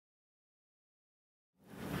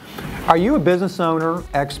Are you a business owner,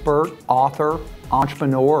 expert, author,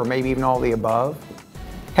 entrepreneur, or maybe even all the above?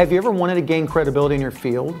 Have you ever wanted to gain credibility in your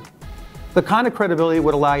field? The kind of credibility that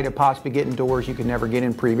would allow you to possibly get in doors you could never get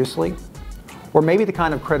in previously? Or maybe the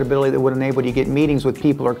kind of credibility that would enable you to get meetings with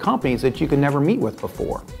people or companies that you could never meet with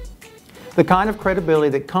before? The kind of credibility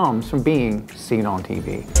that comes from being seen on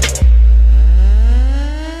TV.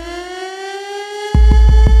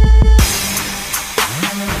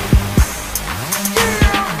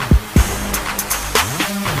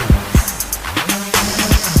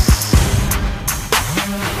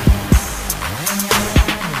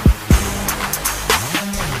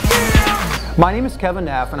 My name is Kevin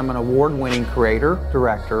Neff, and I'm an award-winning creator,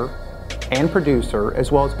 director, and producer,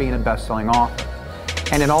 as well as being a best-selling author.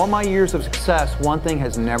 And in all my years of success, one thing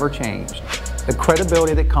has never changed: the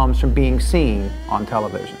credibility that comes from being seen on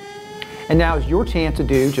television. And now is your chance to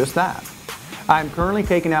do just that. I'm currently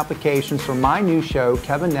taking applications for my new show,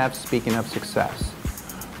 Kevin Neff's Speaking of Success.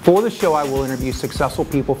 For the show, I will interview successful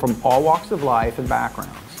people from all walks of life and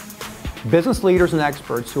backgrounds. Business leaders and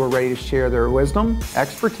experts who are ready to share their wisdom,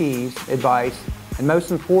 expertise, advice, and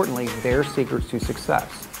most importantly, their secrets to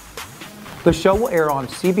success. The show will air on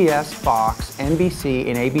CBS, Fox, NBC,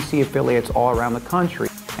 and ABC affiliates all around the country.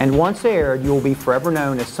 And once aired, you will be forever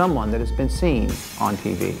known as someone that has been seen on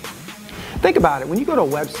TV. Think about it. When you go to a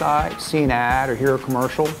website, see an ad, or hear a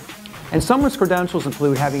commercial, and someone's credentials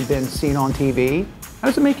include having been seen on TV, how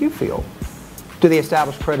does it make you feel? Do they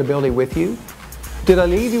establish credibility with you? Did I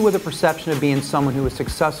leave you with a perception of being someone who is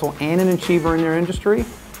successful and an achiever in their industry?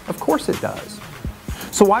 Of course it does.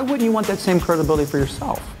 So why wouldn't you want that same credibility for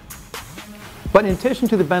yourself? But in addition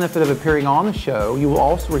to the benefit of appearing on the show, you will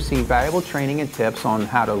also receive valuable training and tips on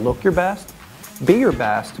how to look your best, be your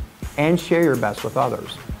best, and share your best with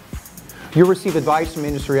others. You'll receive advice from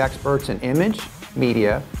industry experts in image,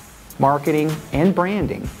 media, marketing, and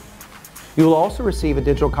branding. You will also receive a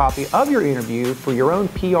digital copy of your interview for your own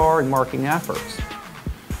PR and marketing efforts.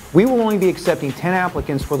 We will only be accepting 10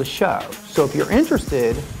 applicants for the show, so if you're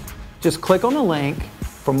interested, just click on the link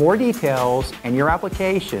for more details and your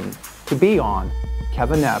application to be on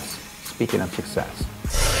Kevin Neff's Speaking of Success.